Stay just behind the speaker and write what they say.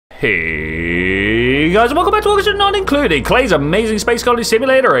Hey guys, and welcome back to Oxygen Not Included, Klei's amazing space colony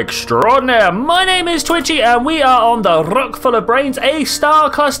simulator extraordinaire. My name is Twitchi, and we are on the Rock Full of Brains, a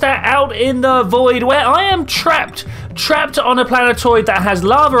star cluster out in the void where I am trapped on a planetoid that has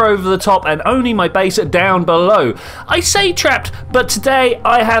lava over the top and only my base down below. I say trapped, but today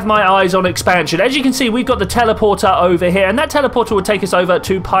I have my eyes on expansion. As you can see, we've got the teleporter over here, and that teleporter will take us over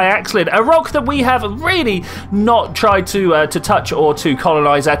to Pyxlin, a rock that we have really not tried to touch or to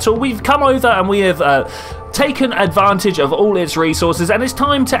colonize at all. We've come over and we have taken advantage of all its resources, and it's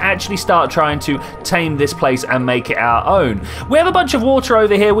time to actually start trying to tame this place and make it our own. We have a bunch of water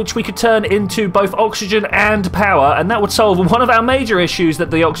over here which we could turn into both oxygen and power, and that would solve one of our major issues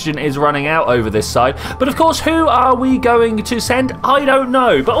that the oxygen is running out over this side. But of course, who are we going to send? I don't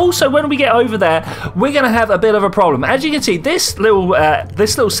know. But also, when we get over there, we're going to have a bit of a problem. As you can see, this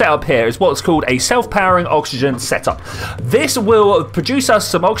little setup here is what's called a self-powering oxygen setup. This will produce us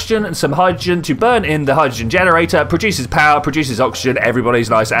some oxygen and some hydrogen to burn in the hydrogen generator, produces power, produces oxygen,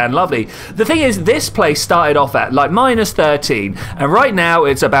 everybody's nice and lovely. The thing is, this place started off at like -13, and right now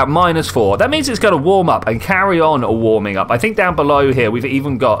it's about -4. That means it's going to warm up and carry on warming up. I think down below here we've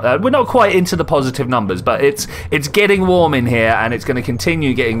even got, we're not quite into the positive numbers, but it's getting warm in here, and it's going to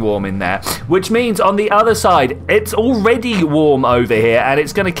continue getting warm in there, which means on the other side it's already warm over here, and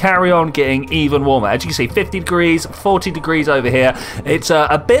it's going to carry on getting even warmer. As you can see, 50 degrees, 40 degrees over here. It's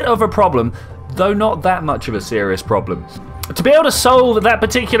a bit of a problem, though not that much of a serious problem. To be able to solve that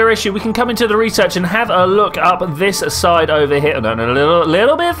particular issue, we can come into the research and have a look up this side over here. No, a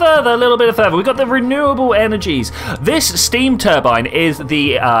little bit further. We've got the renewable energies. This steam turbine is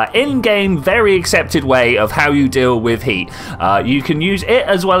the in-game, very accepted way of how you deal with heat. You can use it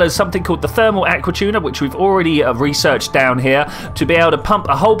as well as something called the thermal aquatuner, which we've already researched down here, to be able to pump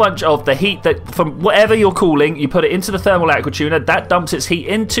a whole bunch of the heat that from whatever you're cooling, you put it into the thermal aquatuner, that dumps its heat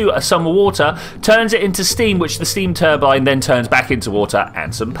into some water, turns it into steam, which the steam turbine then turns back into water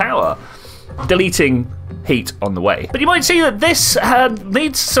and some power, deleting heat on the way. But you might see that this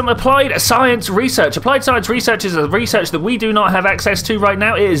needs some applied science research. Applied science research is a research that we do not have access to right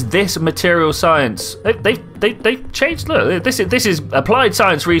now. It is this material science. They've changed. Look, this is applied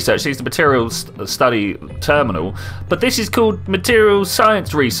science research. This is the materials study terminal, but this is called material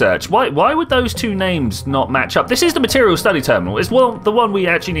science research. Why would those two names not match up? This is the material study terminal. It's the one we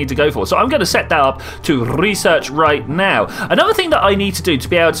actually need to go for. So I'm going to set that up to research right now. Another thing that I need to do to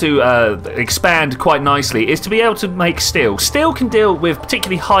be able to expand quite nicely is to be able to make steel. Steel can deal with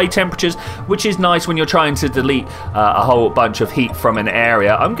particularly high temperatures, which is nice when you're trying to delete a whole bunch of heat from an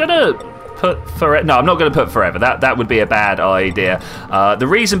area. I'm gonna put forever. No, I'm not going to put forever. That would be a bad idea. The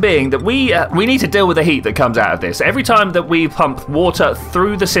reason being that we need to deal with the heat that comes out of this. Every time that we pump water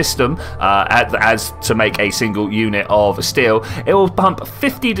through the system, as to make a single unit of steel, it will pump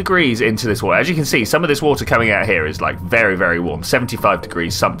 50 degrees into this water. As you can see, some of this water coming out here is like very, very warm, 75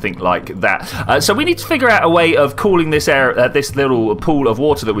 degrees, something like that. So we need to figure out a way of cooling this air, this little pool of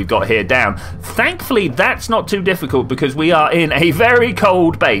water that we've got here down. Thankfully, that's not too difficult because we are in a very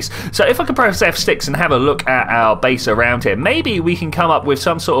cold base. So if I can press F6 and have a look at our base around here, maybe we can come up with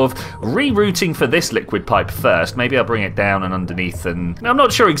some sort of rerouting for this liquid pipe first. Maybe I'll bring it down and underneath, and I'm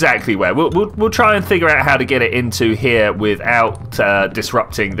not sure exactly where. We'll try and figure out how to get it into here without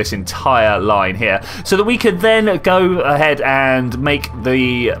disrupting this entire line here, so that we could then go ahead and make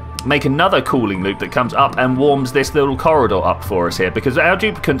another cooling loop that comes up and warms this little corridor up for us here, because our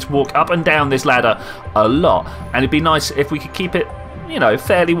duplicants walk up and down this ladder a lot, and it'd be nice if we could keep it, you know,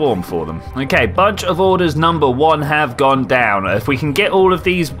 fairly warm for them. Okay, bunch of orders number 1 have gone down. If we can get all of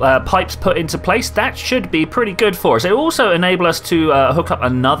these pipes put into place, that should be pretty good for us. It will also enable us to hook up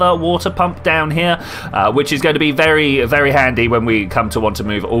another water pump down here, which is going to be very, very handy when we come to want to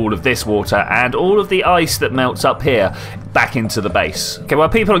move all of this water and all of the ice that melts up here back into the base. Okay, while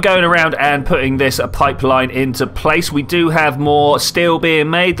people are going around and putting this pipeline into place, we do have more steel being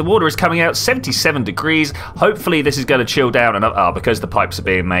made. The water is coming out 77 degrees. Hopefully this is going to chill down enough. Because the pipes are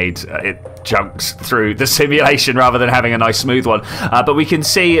being made, it junks through the simulation rather than having a nice smooth one. But we can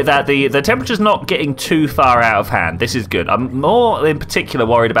see that the temperature's not getting too far out of hand. This is good. I'm more in particular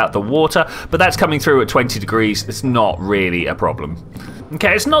worried about the water, but that's coming through at 20 degrees. It's not really a problem.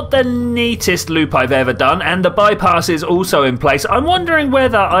 Okay, it's not the neatest loop I've ever done, and the bypass is also in place. I'm wondering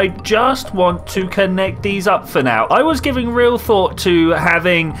whether I just want to connect these up for now. I was giving real thought to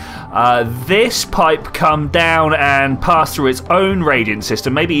having this pipe come down and pass through its own radiant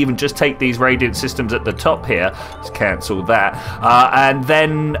system, maybe even just take these radiant systems at the top here. Let's cancel that. And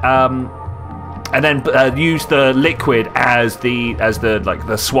then and then use the liquid as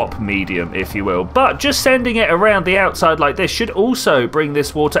the swap medium, if you will. But just sending it around the outside like this should also bring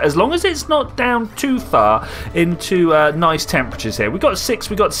this water, as long as it's not down too far, into nice temperatures here. We've got 6,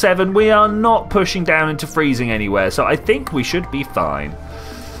 we've got 7. We are not pushing down into freezing anywhere, so I think we should be fine.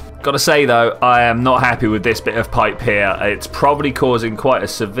 Gotta say though, I am not happy with this bit of pipe here. It's probably causing quite a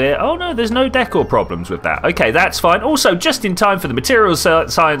severe... Oh no, there's no decor problems with that. Okay, that's fine. Also, just in time for the materials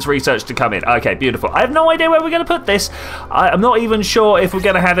science research to come in. Okay, beautiful. I have no idea where we're going to put this. I'm not even sure if we're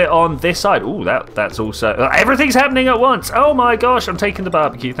going to have it on this side. Ooh, that's also... everything's happening at once. Oh my gosh, I'm taking the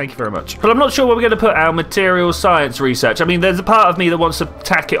barbecue. Thank you very much. But I'm not sure where we're going to put our materials science research. I mean, there's a part of me that wants to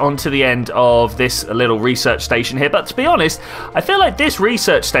tack it onto the end of this little research station here. But to be honest, I feel like this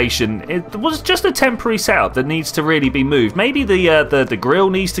research station, it was just a temporary setup that needs to really be moved. Maybe the grill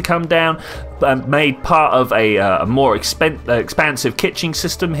needs to come down, made part of a more expansive kitchen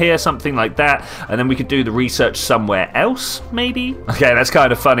system here, something like that, and then we could do the research somewhere else, maybe? Okay, that's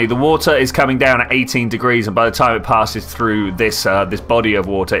kind of funny. The water is coming down at 18 degrees, and by the time it passes through this body of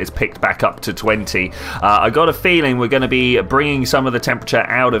water, it's picked back up to 20. I got a feeling we're going to be bringing some of the temperature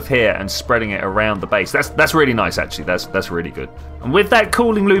out of here and spreading it around the base. That's really nice, actually. That's really good. And with that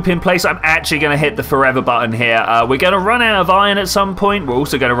cooling loop in place, I'm actually going to hit the forever button here. We're going to run out of iron at some point. We're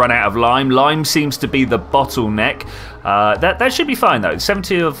also going to run out of lime. Lime seems to be the bottleneck. That should be fine, though.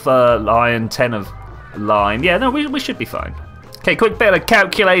 70 of iron, 10 of lime. Yeah, no, we should be fine. Okay, quick bit of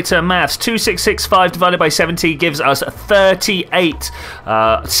calculator maths. 2665 divided by 70 gives us 38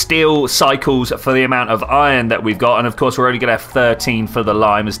 steel cycles for the amount of iron that we've got. And of course, we're only going to have 13 for the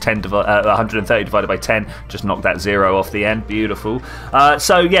lime, as 130 divided by 10. Just knock that 0 off the end. Beautiful.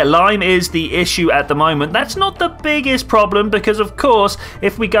 So yeah, lime is the issue at the moment. That's not the biggest problem, because of course,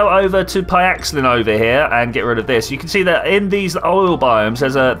 if we go over to Pyaxlin over here and get rid of this, you can see that in these oil biomes,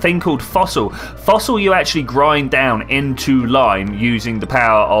 there's a thing called fossil. Fossil you actually grind down into lime using the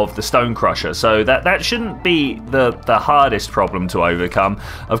power of the stone crusher, so that shouldn't be the hardest problem to overcome.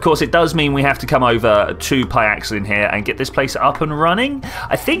 Of course, it does mean we have to come over to Pyaxlin here and get this place up and running.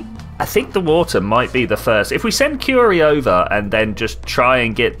 I think the water might be the first. If we send Curie over and then just try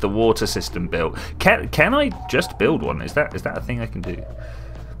and get the water system built, can I just build one? Is that a thing I can do?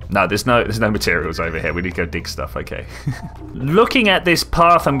 No, there's no materials over here. We need to go dig stuff. Okay. Looking at this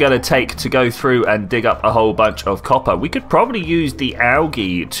path I'm going to take to go through and dig up a whole bunch of copper, we could probably use the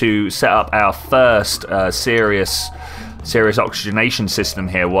algae to set up our first serious oxygenation system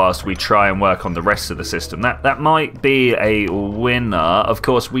here whilst we try and work on the rest of the system. That might be a winner. Of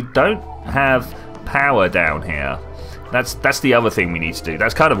course, we don't have power down here. That's the other thing we need to do.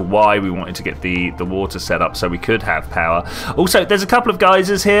 That's kind of why we wanted to get the water set up, so we could have power. Also, there's a couple of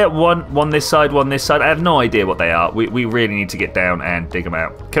geysers here. One this side, one this side. I have no idea what they are. We really need to get down and dig them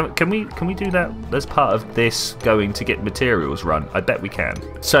out. Can we do that as part of this going to get materials run? I bet we can.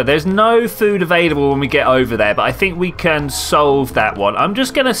 So there's no food available when we get over there, but I think we can solve that one. I'm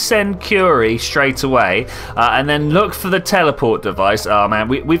just going to send Curie straight away and then look for the teleport device. Oh man,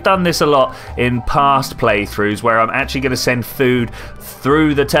 we've done this a lot in past playthroughs where I'm actually going to send food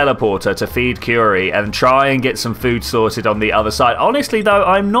through the teleporter to feed Curie and try and get some food sorted on the other side. Honestly though,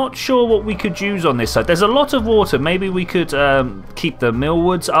 I'm not sure what we could use on this side. There's a lot of water. Maybe we could keep the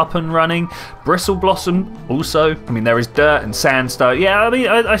millwoods up and running. Bristle blossom also. I mean, there is dirt and sandstone. Yeah, I mean,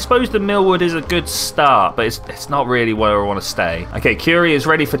 I suppose the millwood is a good start, but it's not really where I want to stay. Okay, Curie is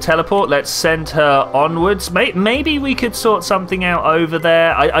ready for teleport. Let's send her onwards. Maybe we could sort something out over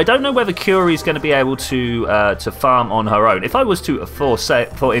there. I don't know whether Curie's going to be able to farm on her own. If I was to,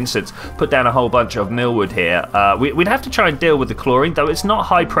 for instance, put down a whole bunch of millwood here, we'd have to try and deal with the chlorine, though it's not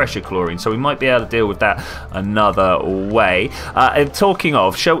high pressure chlorine, so we might be able to deal with that another way. And talking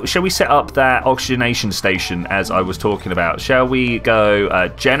of, shall we set up that oxygenation station as I was talking about? Shall we go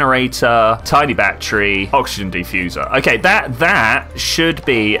generator, tiny battery, oxygen diffuser? Okay, that should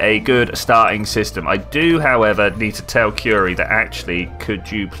be a good starting system. I do, however, need to tell Curie that actually,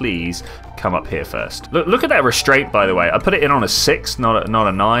 could you please come up here first. Look at that restraint, by the way. I put it in on a 6, not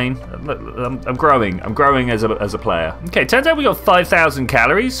a 9. I'm growing as a player. Okay, turns out we got 5,000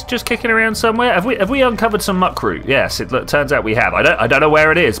 calories just kicking around somewhere. Have we uncovered some muckroot? Yes, turns out we have. I don't know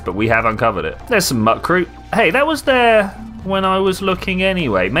where it is, but we have uncovered it. There's some muckroot. Hey, that was their when I was looking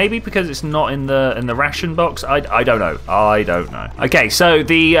anyway. Maybe because it's not in the ration box. I don't know. I don't know. Okay, so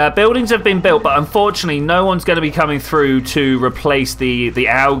the buildings have been built, but unfortunately no one's going to be coming through to replace the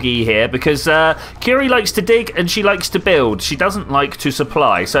algae here because Curie likes to dig and she likes to build. She doesn't like to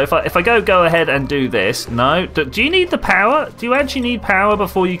supply. So if I go ahead and do this. No. Do you need the power? Do you actually need power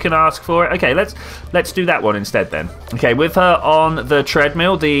before you can ask for it? Okay, let's do that one instead then. Okay, with her on the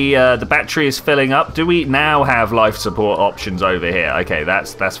treadmill, the battery is filling up. Do we now have life support options over here? Okay,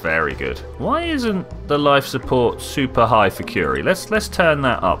 that's very good. Why isn't the life support super high for Curie? Let's turn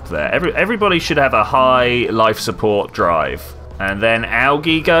that up there. Everybody should have a high life support drive. And then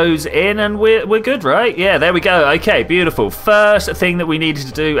algae goes in and we're good, right? Yeah, there we go. Okay, beautiful. First thing that we needed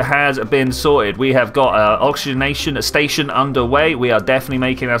to do has been sorted. We have got an oxygenation station underway. We are definitely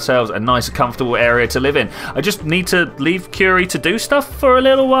making ourselves a nice, comfortable area to live in. I just need to leave Curie to do stuff for a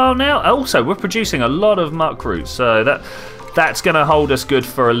little while now. Also, we're producing a lot of muck roots, so that's going to hold us good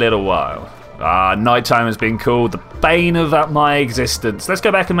for a little while. Nighttime has been called the bane of my existence. Let's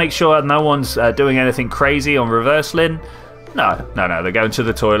go back and make sure no one's doing anything crazy on reverse Lin. No, they're going to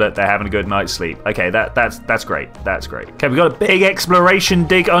the toilet, they're having a good night's sleep. Okay, that's great, that's great. Okay, we've got a big exploration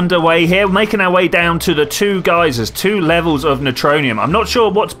dig underway here. We're making our way down to the two geysers, 2 levels of neutronium. I'm not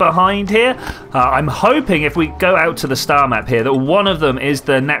sure what's behind here. I'm hoping if we go out to the star map here that one of them is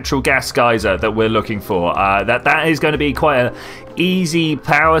the natural gas geyser that we're looking for. That is going to be quite an easy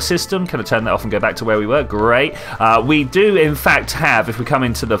power system. Can I turn that off and go back to where we were? Great. We do in fact have, if we come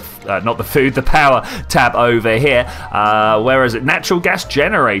into the not the food, the power tab over here, where is it? Natural gas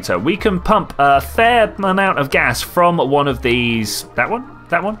generator. We can pump a fair amount of gas from one of these. That one?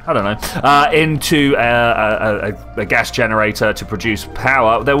 I don't know. Into a gas generator to produce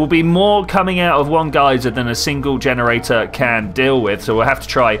power. There will be more coming out of one geyser than a single generator can deal with, so we'll have to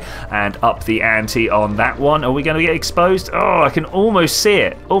try and up the ante on that one. Are we going to get exposed? Oh, I can almost see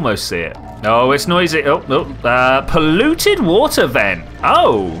it. Oh, it's noisy. Polluted water vent.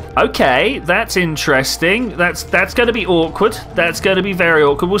 Oh, okay, that's interesting. That's going to be awkward. That's going to be very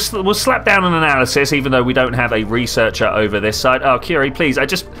awkward. We'll slap down an analysis, even though we don't have a researcher over this side. Oh, Curie, please. I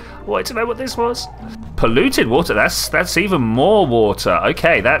just wanted to know what this was. Polluted water. That's even more water.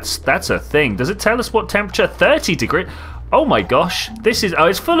 Okay, that's a thing. Does it tell us what temperature? 30 degrees. Oh my gosh. This is. Oh,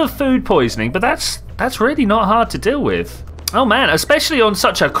 it's full of food poisoning, but that's really not hard to deal with. Oh man, especially on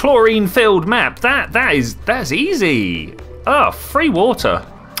such a chlorine-filled map. That's easy. Oh, free water.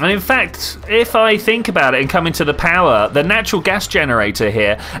 And in fact, if I think about it and come into the power, the natural gas generator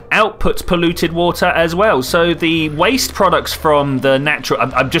here outputs polluted water as well. So the waste products from the natural...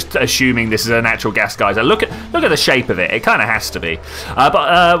 I'm just assuming this is a natural gas geyser. Look at the shape of it. It kind of has to be.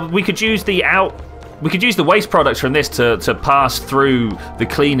 But we could use the waste products from this to pass through the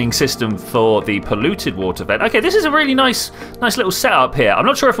cleaning system for the polluted water vent. Okay, this is a really nice little setup here. I'm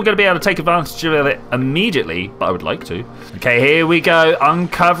not sure if we're going to be able to take advantage of it immediately, but I would like to. Okay, here we go,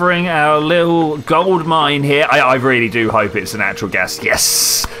 uncovering our little gold mine here. I really do hope it's a natural gas.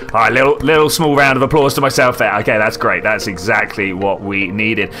 Yes! All right, little small round of applause to myself there. Okay, that's great. That's exactly what we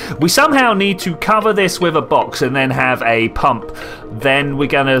needed. We somehow need to cover this with a box and then have a pump. Then we're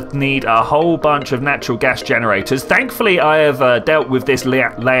going to need a whole bunch of natural gas generators. Thankfully, I have dealt with this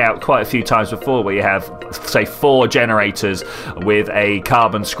layout quite a few times before, where you have, say, 4 generators with a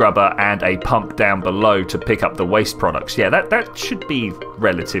carbon scrubber and a pump down below to pick up the waste products. Yeah, that should be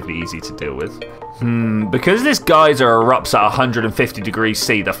relatively easy to deal with. Because this geyser erupts at 150 degrees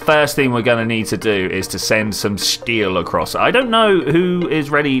C, the first thing we're going to need to do is to send some steel across. I don't know who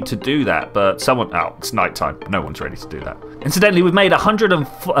is ready to do that, but someone... Oh, it's nighttime. No one's ready to do that. Incidentally, we've made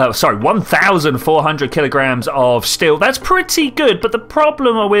 1,400 kilograms of steel. That's pretty good, but the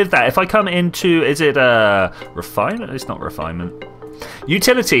problem with that, if I come into... Is it refinement? It's not refinement.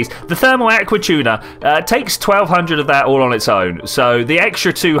 Utilities. The thermal aqua tuner takes 1,200 of that all on its own. So the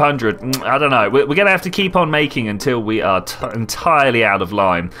extra 200, I don't know. We're going to have to keep on making until we are entirely out of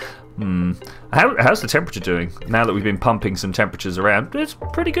lime. How's the temperature doing now that we've been pumping some temperatures around? It's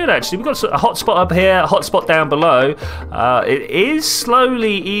pretty good, actually. We've got a hot spot up here, a hot spot down below. It is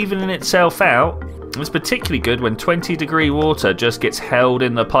slowly evening itself out. It's particularly good when 20-degree water just gets held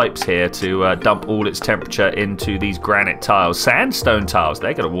in the pipes here to dump all its temperature into these granite tiles. Sandstone tiles,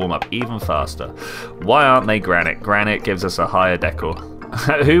 they're going to warm up even faster. Why aren't they granite? Granite gives us a higher decor.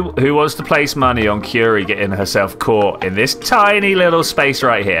 Who wants to place money on Curie getting herself caught in this tiny little space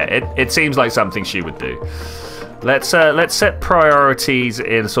right here? It seems like something she would do. Let's set priorities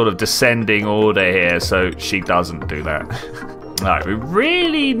in sort of descending order here so she doesn't do that. Alright, we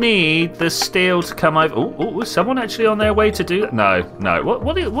really need the steel to come over. Oh, is someone actually on their way to do that? No.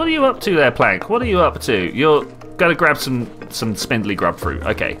 What are you up to there, Plank? What are you up to? You're gotta grab some spindly grub fruit.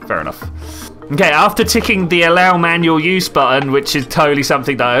 Okay, fair enough. Okay, after ticking the allow manual use button, which is totally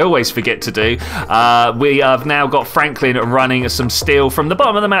something that I always forget to do, we have now got Franklin running some steel from the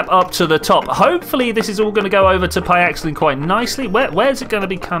bottom of the map up to the top. Hopefully this is all going to go over to Pyaxlin quite nicely. Where's it going to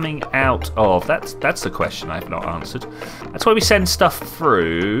be coming out of? That's the question I have not answered. That's why we send stuff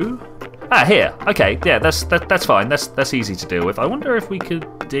through. Ah, here. Okay, yeah, that's fine. That's easy to deal with. I wonder if we could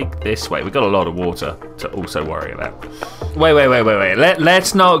dig this way. We've got a lot of water to also worry about. Wait.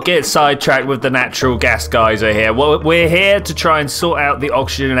 Let's not get sidetracked with the natural gas geyser here. Well, we're here to try and sort out the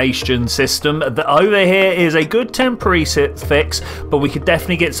oxygenation system. Over here is a good temporary fix, but we could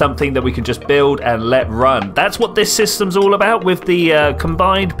definitely get something that we can just build and let run. That's what this system's all about, with the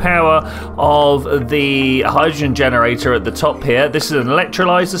combined power of the hydrogen generator at the top here. This is an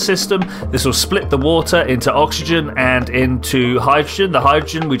electrolyzer system. This will split the water into oxygen and into hydrogen. The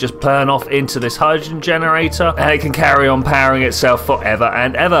hydrogen we just burn off into this hydrogen generator, and it can carry on powering itself forever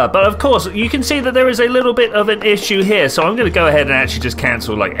and ever. But of course, you can see that there is a little bit of an issue here, so I'm going to go ahead and actually just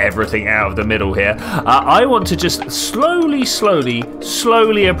cancel like everything out of the middle here. I want to just slowly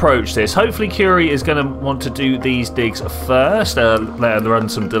approach this. Hopefully Curie is going to want to do these digs first, let her run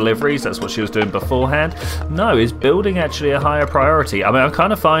some deliveries. That's what she was doing beforehand. No, is building actually a higher priority? I mean, I'm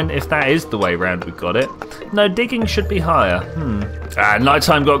kind of fine if that is the way round we've got it. No, digging should be higher.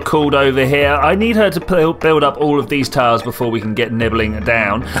 Nighttime got called over here. I need her to build up all of these tiles before we can get nibbling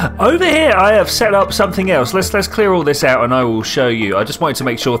down. Over here, I have set up something else. Let's clear all this out and I will show you. I just wanted to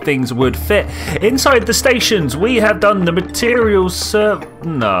make sure things would fit. Inside the stations, we have done the materials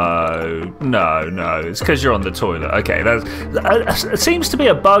No. It's because you're on the toilet. Okay, it seems to be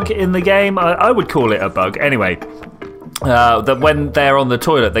a bug in the game. I would call it a bug. Anyway, that when they're on the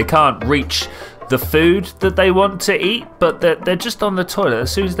toilet, they can't reach the food that they want to eat, but they're just on the toilet.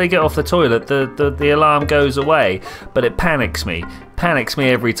 As soon as they get off the toilet, the alarm goes away, but it panics me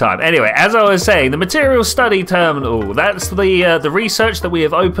every time. Anyway, as I was saying, the material study terminal, that's the research that we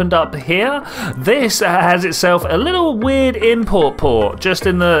have opened up here. This has itself a little weird import port just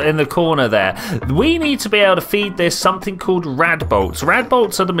in the corner there. We need to be able to feed this something called rad bolts. Rad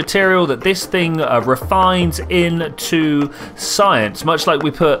bolts are the material that this thing refines into science, much like we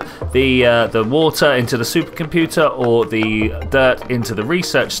put the water into the supercomputer or the dirt into the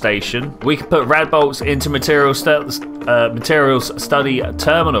research station. We can put rad bolts into materials study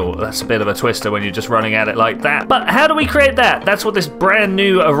terminal. That's a bit of a twister when you're just running at it like that. But how do we create that? That's what this brand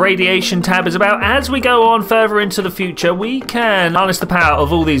new radiation tab is about. As we go on further into the future, we can harness the power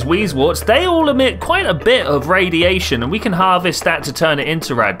of all these wheezeworts. They all emit quite a bit of radiation, and we can harvest that to turn it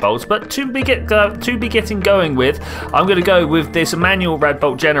into rad bolts. But to be getting going with, I'm going to go with this manual rad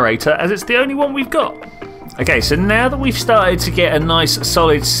bolt generator, as it's the only one we've got. Okay, so now that we've started to get a nice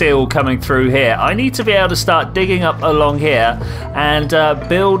solid seal coming through here, I need to be able to start digging up along here and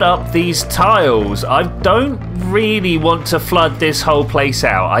build up these tiles. I don't really want to flood this whole place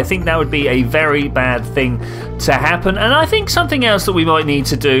out. I think that would be a very bad thing to happen, and I think something else that we might need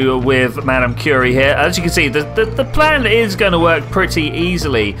to do with Madame Curie here, as you can see, the plan is going to work pretty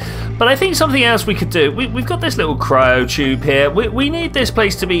easily, but I think something else we could do, we've got this little cryo tube here. We need this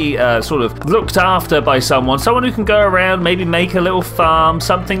place to be sort of looked after by someone who can go around, maybe make a little farm,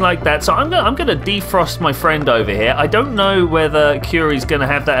 something like that. So I'm going to defrost my friend over here. I don't know whether Curie's going to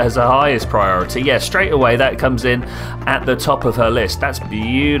have that as a highest priority. Yeah, straight away that comes in at the top of her list. That's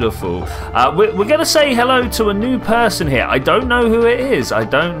beautiful. We're going to say hello to a new person here. I don't know who it is. I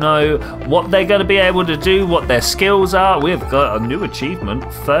don't know what they're going to be able to do, what their skills are. We've got a new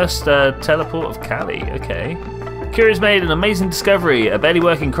achievement. First teleport of Klei. Okay. Curie's made an amazing discovery. A barely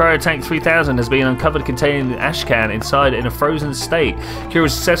working cryo-tank 3000 has been uncovered containing an ash can inside in a frozen state. Curie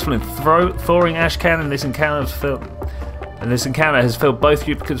was successful in thawing ash can, and this encounter has filled both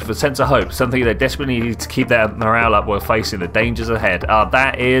duplicants with a sense of hope, something they desperately need to keep their morale up while facing the dangers ahead.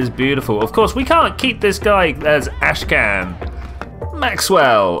 That is beautiful. Of course, we can't keep this guy as Ashcan.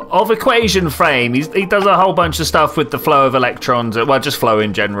 Maxwell of Equation Frame. He does a whole bunch of stuff with the flow of electrons, well, just flow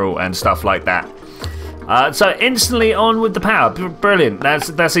in general and stuff like that. So instantly on with the power. Brilliant.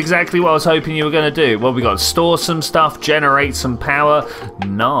 That's exactly what I was hoping you were going to do. Well, we got to store some stuff, generate some power.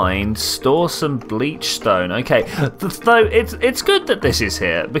 9. Store some bleach stone. Okay. Though it's good that this is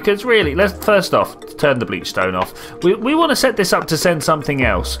here, because really, let's first off turn the bleach stone off. We want to set this up to send something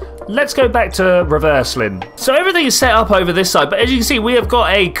else. let's go back to reversing. So everything is set up over this side, but as you can see, we have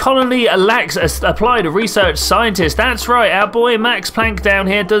got a colony lax applied research scientist. That's right, our boy Max Planck down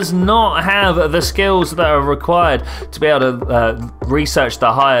here does not have the skills that are required to be able to research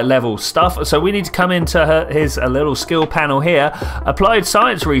the higher level stuff. So we need to come into his little skill panel here, applied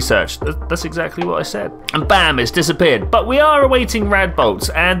science research. That's exactly what I said. And bam, it's disappeared. But we are awaiting rad bolts,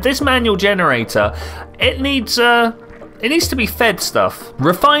 and this manual generator, it needs to be fed stuff.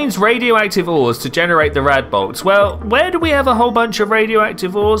 Refines radioactive ores to generate the rad bolts. Well, where do we have a whole bunch of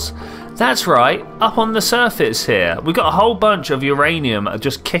radioactive ores? That's right, up on the surface here. We've got a whole bunch of uranium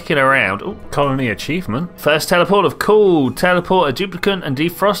just kicking around. Oh, colony achievement. First teleport of cool. Teleport a duplicant and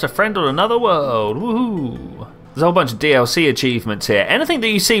defrost a friend on another world. Woohoo. There's a whole bunch of DLC achievements here. Anything that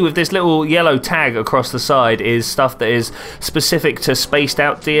you see with this little yellow tag across the side is stuff that is specific to spaced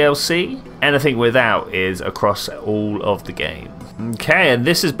out DLC. Anything without is across all of the game. Okay, and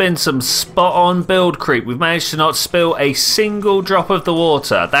this has been some spot on build creep. We've managed to not spill a single drop of the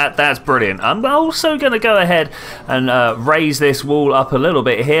water. That's brilliant. I'm also going to go ahead and raise this wall up a little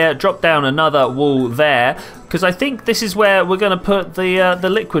bit here, drop down another wall there, because I think this is where we're going to put the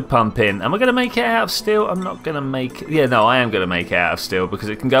liquid pump in. Am I going to make it out of steel? I'm not going to make... Yeah, no, I am going to make it out of steel because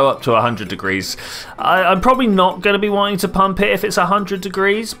it can go up to 100 degrees. I'm probably not going to be wanting to pump it if it's 100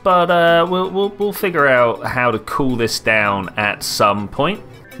 degrees, but we'll figure out how to cool this down at some point.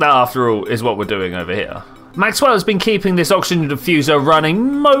 That, after all, is what we're doing over here. Maxwell has been keeping this oxygen diffuser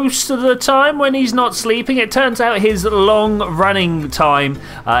running most of the time when he's not sleeping. It turns out his long running time,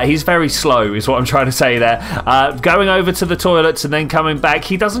 he's very slow is what I'm trying to say there. Going over to the toilets and then coming back,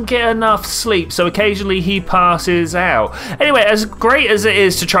 he doesn't get enough sleep, so occasionally he passes out. Anyway, as great as it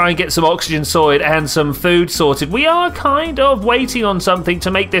is to try and get some oxygen sorted and some food sorted, we are kind of waiting on something to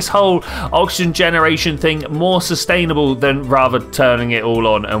make this whole oxygen generation thing more sustainable than rather turning it all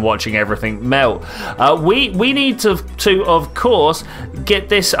on and watching everything melt. We need to of course, get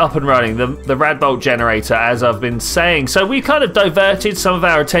this up and running, the rad bolt generator, as I've been saying. So we've kind of diverted some of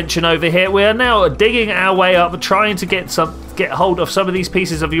our attention over here. We are now digging our way up, trying to get hold of some of these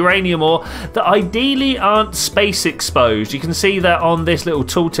pieces of uranium ore that ideally aren't space exposed. You can see that on this little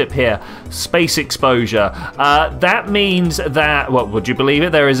tooltip here, space exposure. That means that, well, would you believe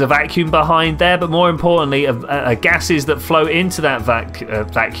it, there is a vacuum behind there, but more importantly, gases that flow into that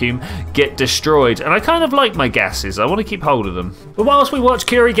vacuum get destroyed. And I kind of like my gases. I want to keep hold of them. But whilst we watch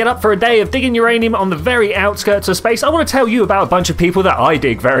Curie get up for a day of digging uranium on the very outskirts of space, I want to tell you about a bunch of people that I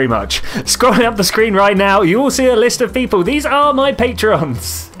dig very much. Scrolling up the screen right now, you will see a list of people. These are my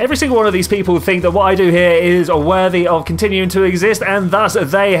patrons. Every single one of these people think that what I do here is worthy of continuing to exist, and thus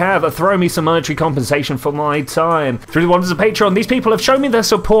they have thrown me some monetary compensation for my time. Through the wonders of Patreon, these people have shown me their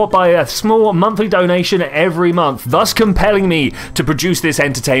support by a small monthly donation every month, thus compelling me to produce this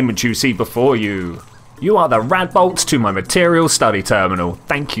entertainment you see before you. You are the rad bolts to my material study terminal.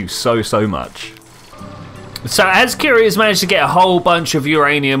 Thank you so much. So as Curie has managed to get a whole bunch of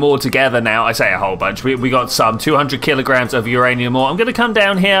uranium ore together now, I say a whole bunch, we got some 200 kilograms of uranium ore. I'm going to come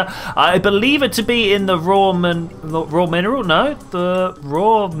down here, I believe it to be in the raw mineral, no, the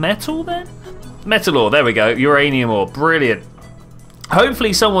raw metal then? Metal ore, there we go, uranium ore, brilliant.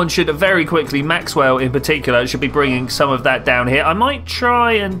 Hopefully someone should very quickly, Maxwell in particular, should be bringing some of that down here. I might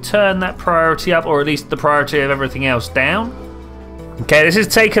try and turn that priority up, or at least the priority of everything else down. Okay, this has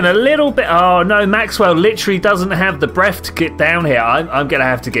taken a little bit. Oh no, Maxwell literally doesn't have the breath to get down here. I'm going to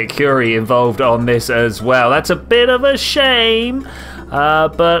have to get Curie involved on this as well. That's a bit of a shame,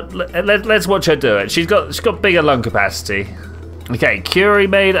 but let's watch her do it. She's got bigger lung capacity. Okay, Curie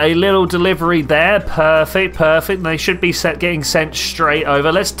made a little delivery there. Perfect. They should be getting sent straight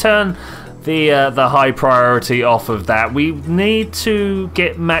over. Let's turn the high priority off of that. We need to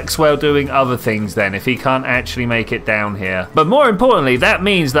get Maxwell doing other things then, if he can't actually make it down here. But more importantly, that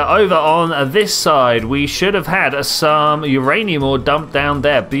means that over on this side, we should have had some uranium ore dumped down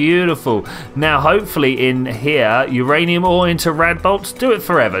there. Beautiful. Now, hopefully in here, uranium ore into rad bolts. Do it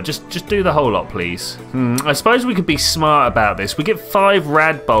forever. Just do the whole lot, please. I suppose we could be smart about this. We get 5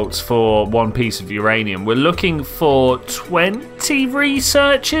 rad bolts for 1 piece of uranium. We're looking for 20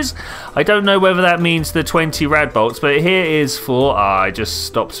 researchers. I don't know whether that means the 20 rad bolts, but here is for... I just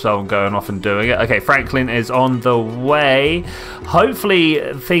stopped someone going off and doing it. Okay, Franklin is on the way.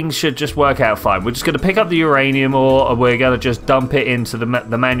 Hopefully things should just work out fine. We're just going to pick up the uranium ore, and we're going to just dump it into the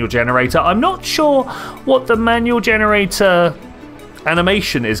manual generator. I'm not sure what the manual generator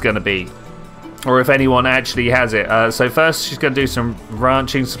animation is going to be, or if anyone actually has it. So first she's going to do some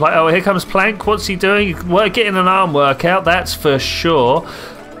ranching supply. Oh, here comes Planck. What's he doing? We're getting an arm workout, that's for sure.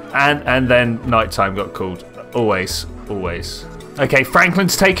 And then nighttime got called. Always. Okay,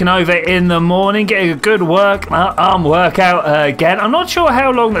 Franklin's taken over in the morning, getting a good arm workout again. I'm not sure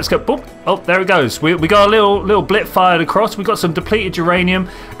how long that's going. Oh, there it goes. We got a little blip fired across. We got some depleted uranium,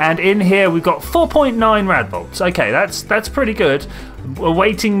 and in here we've got 4.9 rad bolts. Okay, that's pretty good. We're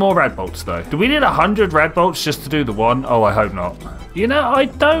waiting more rad bolts though. Do we need 100 rad bolts just to do the one? Oh, I hope not. You know, I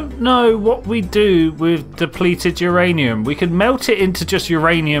don't know what we do with depleted uranium. We can melt it into just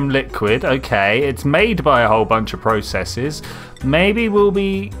uranium liquid. Okay, it's made by a whole bunch of processes. Maybe we'll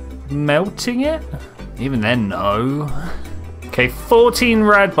be melting it? Even then, no. Okay, 14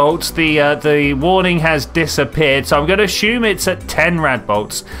 rad bolts. The warning has disappeared, so I'm going to assume it's at 10 rad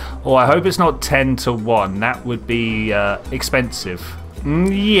bolts. Or I hope it's not 10 to 1. That would be expensive.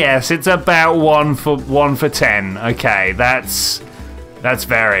 Yes, it's about 1 for 10. Okay, that's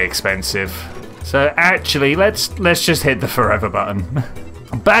very expensive. So actually, let's just hit the forever button.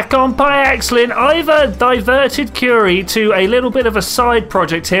 Back on Pyaxlin, I've diverted Curie to a little bit of a side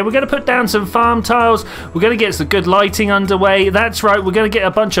project here. We're going to put down some farm tiles. We're going to get some good lighting underway. That's right, we're going to get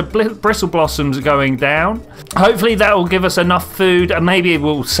a bunch of bristle blossoms going down. Hopefully that will give us enough food, and maybe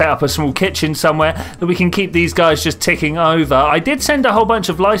we'll set up a small kitchen somewhere that we can keep these guys just ticking over. I did send a whole bunch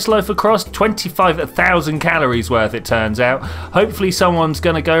of lice loaf across, 25,000 calories worth it turns out. Hopefully someone's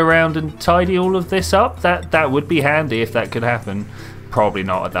going to go around and tidy all of this up. That would be handy if that could happen. Probably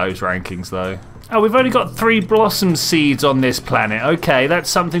not at those rankings though. Oh, we've only got 3 blossom seeds on this planet. Okay, that's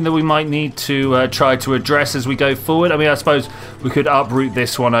something that we might need to try to address as we go forward. I mean, I suppose we could uproot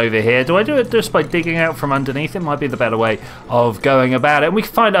this one over here. Do I do it just by digging out from underneath? It might be the better way of going about it. And we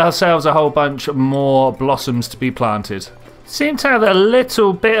can find ourselves a whole bunch more blossoms to be planted. Seem to have a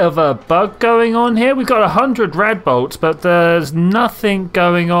little bit of a bug going on here. We've got 100 rad bolts, but there's nothing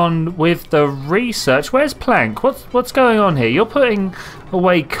going on with the research. Where's Plank? What's going on here? You're putting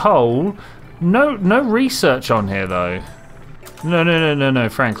away coal. No research on here though. No,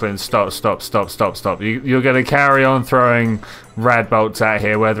 Franklin, stop. You're going to carry on throwing rad bolts out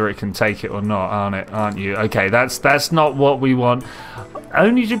here, whether it can take it or not, aren't you? Okay, that's not what we want.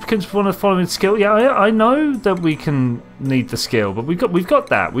 Only duplicants want to follow in skill. Yeah, I know that we can need the skill, but we've got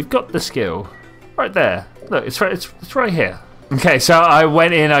that. We've got the skill right there. Look, it's right here. Okay, so I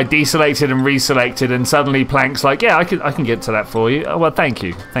went in, I deselected and reselected, and suddenly Plank's like, yeah, I can get to that for you. Oh, well, thank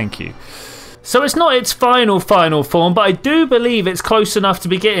you. So it's not its final form, but I do believe it's close enough to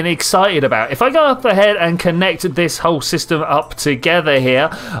be getting excited about. If I go up ahead and connect this whole system up together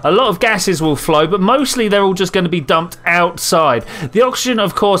here, a lot of gases will flow, but mostly they're all just going to be dumped outside. The oxygen,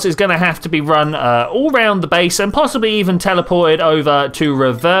 of course, is going to have to be run all around the base and possibly even teleported over to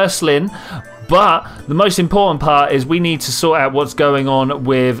Reverselin. But the most important part is we need to sort out what's going on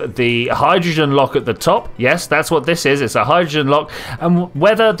with the hydrogen lock at the top. Yes, that's what this is. It's a hydrogen lock. And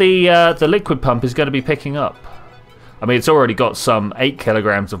whether the liquid pump is going to be picking up. I mean, it's already got some 8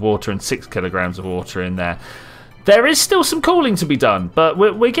 kilograms of water and 6 kilograms of water in there. There is still some cooling to be done, but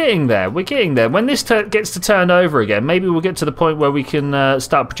we're getting there. We're getting there. When this gets to turn over again, maybe we'll get to the point where we can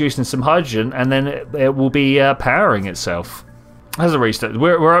start producing some hydrogen, and then it will be powering itself. As a research,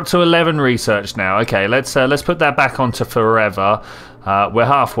 we're up to 11 research now. Okay, let's put that back onto forever. We're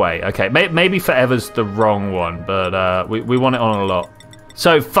halfway. Okay, maybe forever's the wrong one, but we want it on a lot.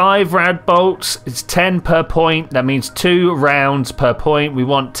 So 5 rad bolts. It's 10 per point. That means 2 rounds per point. We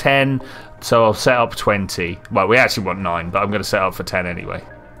want 10, so I'll set up 20. Well, we actually want 9, but I'm going to set up for 10 anyway.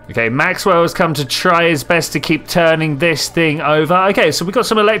 Okay, Maxwell has come to try his best to keep turning this thing over. Okay, so we've got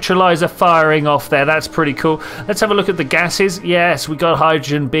some electrolyzer firing off there. That's pretty cool. Let's have a look at the gases. Yes, we got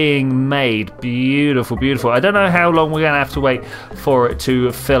hydrogen being made. Beautiful, beautiful. I don't know how long we're going to have to wait for it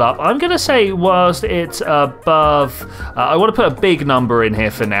to fill up. I'm going to say whilst it's above... I want to put a big number in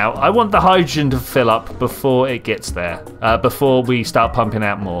here for now. I want the hydrogen to fill up before it gets there. Before we start pumping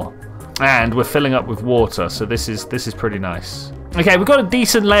out more. And we're filling up with water, so this is pretty nice. Okay, we've got a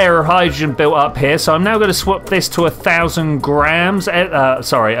decent layer of hydrogen built up here, so I'm now going to swap this to 1,000 grams.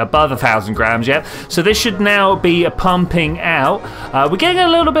 Sorry, above 1,000 grams, yeah. So this should now be pumping out. We're getting a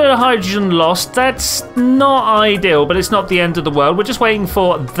little bit of hydrogen lost. That's not ideal, but it's not the end of the world. We're just waiting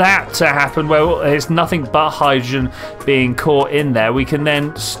for that to happen, where there's nothing but hydrogen being caught in there. We can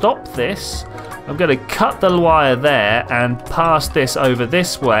then stop this. I'm going to cut the wire there and pass this over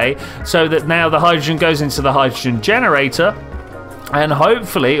this way so that now the hydrogen goes into the hydrogen generator. And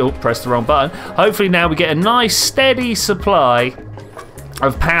hopefully, oh, press the wrong button. Hopefully now we get a nice steady supply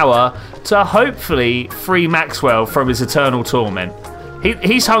of power to hopefully free Maxwell from his eternal torment.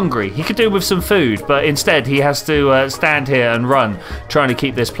 He's hungry. He could do with some food, but instead he has to stand here and run, trying to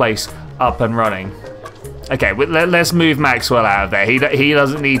keep this place up and running. Okay, let's move Maxwell out of there. He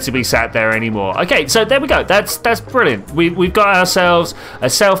doesn't need to be sat there anymore. Okay, so there we go. That's brilliant. We've got ourselves a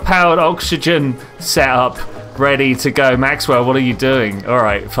self-powered oxygen setup ready to go. Maxwell, what are you doing? All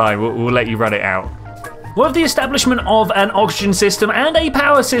right, fine. We'll let you run it out. With the establishment of an oxygen system and a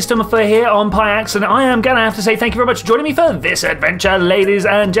power system for here on Pyaccident, I am going to have to say thank you very much for joining me for this adventure, ladies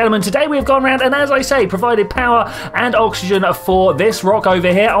and gentlemen. Today we have gone around and, as I say, provided power and oxygen for this rock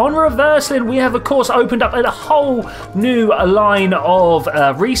over here. On Reverseland, we have, of course, opened up a whole new line of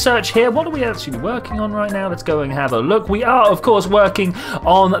research here. What are we actually working on right now? Let's go and have a look. We are, of course, working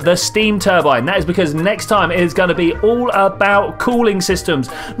on the steam turbine. That is because next time it is going to be all about cooling systems.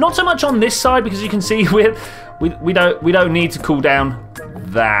 Not so much on this side, because you can see we don't need to cool down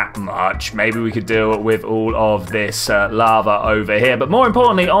that much. Maybe we could deal with all of this lava over here, but more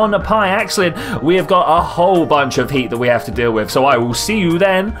importantly, on the Pyaccident, we have got a whole bunch of heat that we have to deal with. So I will see you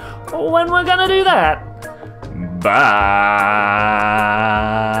then when we're gonna do that. Bye.